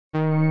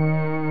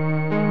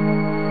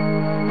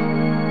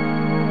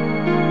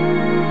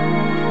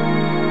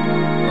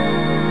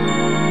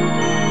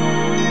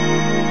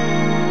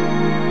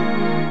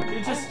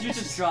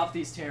drop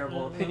these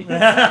terrible opinions.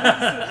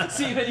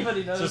 See if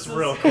anybody notices. Just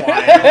real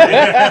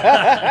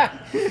quiet.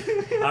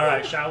 All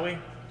right, shall we?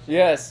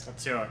 Yes.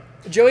 Let's do it.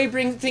 Joey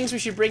thinks we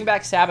should bring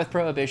back Sabbath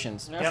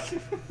prohibitions. Yep.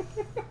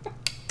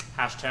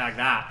 Hashtag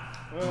that.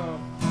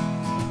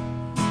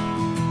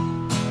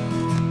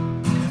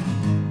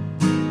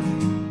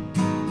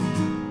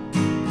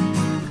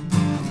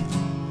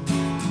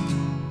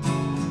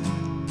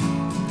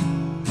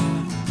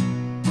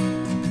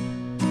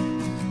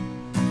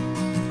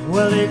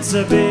 Well, it's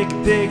a big,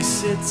 big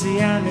city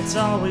and it's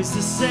always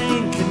the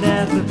same. Can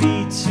never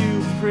be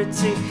too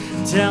pretty.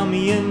 Tell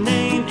me your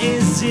name,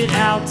 is it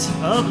out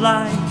of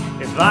line?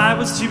 If I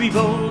was to be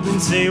bold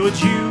and say,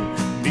 would you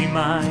be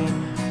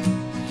mine?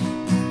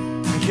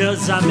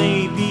 Because I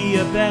may be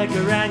a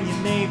beggar and you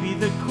may be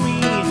the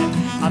queen.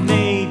 I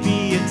may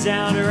be a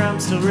downer, I'm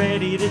still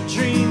ready to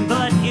dream.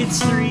 But it's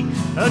 3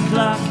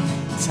 o'clock,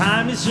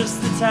 time is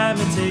just the time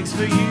it takes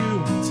for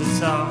you to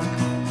talk.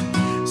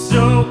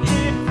 So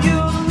if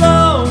you're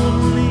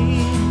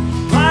lonely,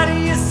 why do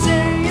you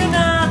say you're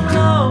not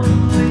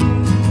lonely?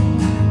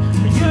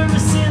 You're a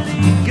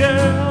silly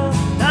girl,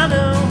 I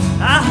know,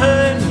 I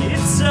heard it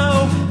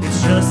so.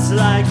 It's just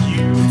like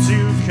you to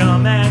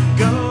come and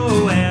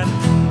go and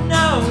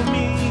know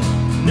me.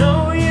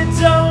 No, you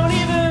don't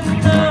even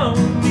know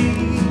me.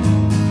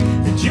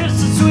 It's just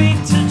so sweet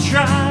to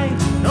try.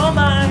 Oh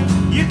my,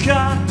 you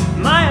caught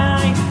my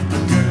eye. A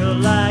girl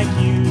like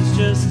you's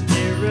just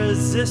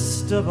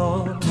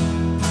irresistible.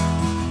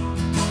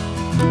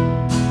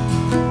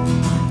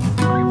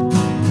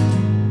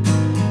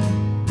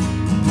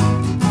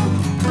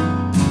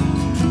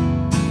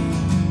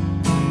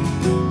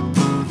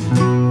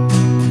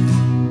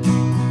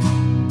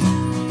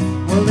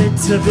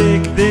 It's a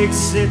big, big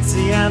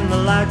city and the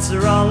lights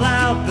are all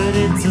out, but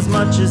it's as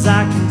much as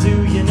I can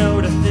do, you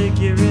know, to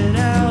figure it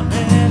out.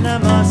 And I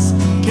must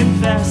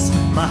confess,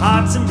 my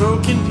heart's in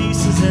broken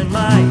pieces and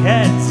my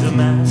head's a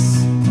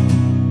mess.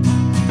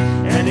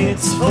 And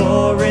it's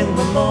 4 in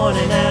the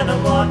morning and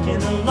I'm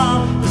walking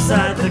along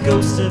beside the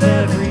ghost of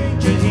every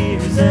G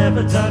who's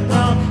ever done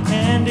wrong.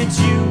 And it's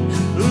you,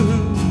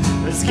 ooh,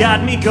 that's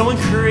got me going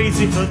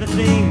crazy for the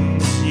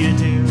things you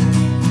do.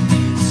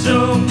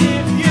 So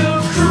if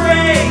you're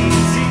crazy,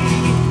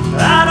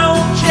 I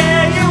don't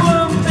care, you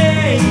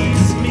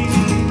amaze me.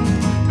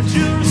 But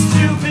you're a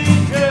stupid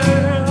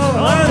girl,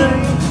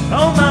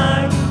 oh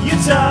my, you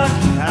talk,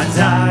 I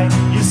die,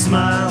 you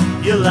smile,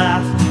 you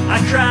laugh, I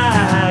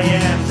cry,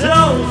 and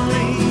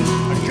only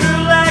a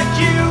girl like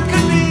you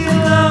could be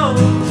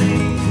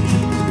lonely.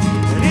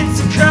 And it's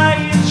a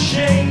crying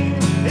shame,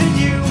 and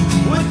you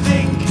would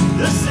think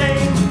the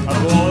same. A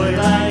boy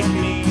like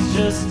me's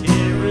just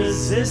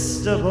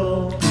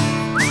irresistible.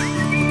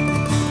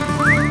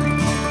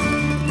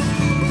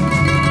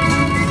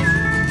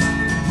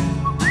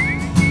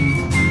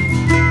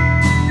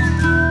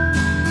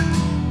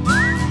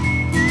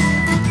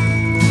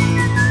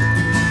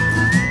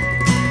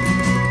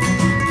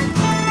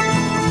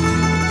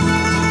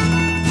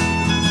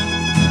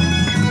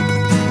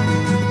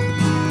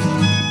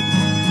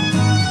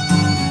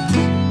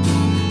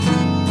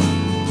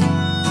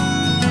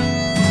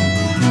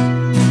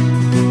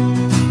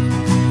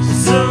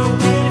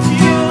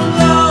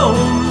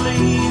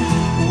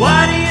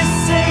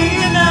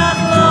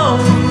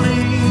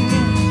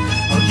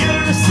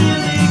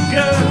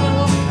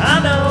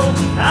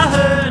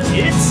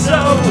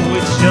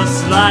 It's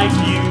just like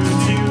you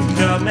to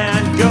come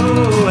and go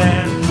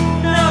and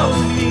know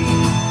me.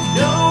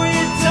 No,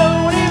 you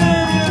don't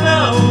even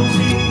know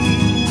me.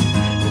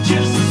 But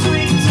you're so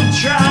sweet to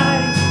try.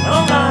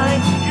 Oh my,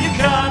 you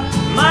caught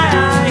my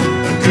eye.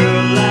 A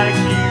girl like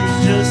you's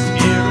just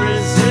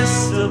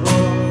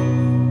irresistible.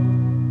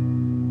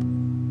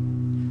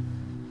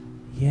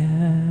 Yeah.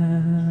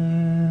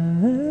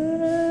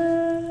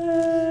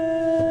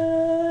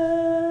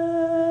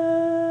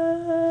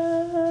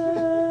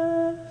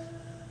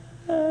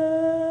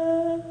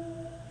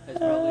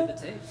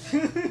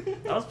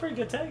 That was a pretty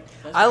good take.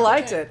 I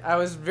liked it. I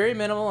was very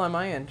minimal on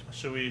my end.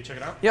 Should we check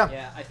it out? Yeah.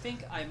 Yeah, I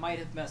think I might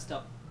have messed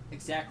up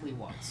exactly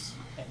once.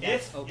 And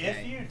If that's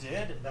okay. you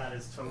did, that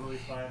is totally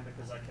fine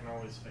because I can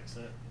always fix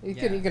it. You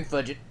can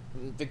fudge it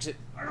and fix it.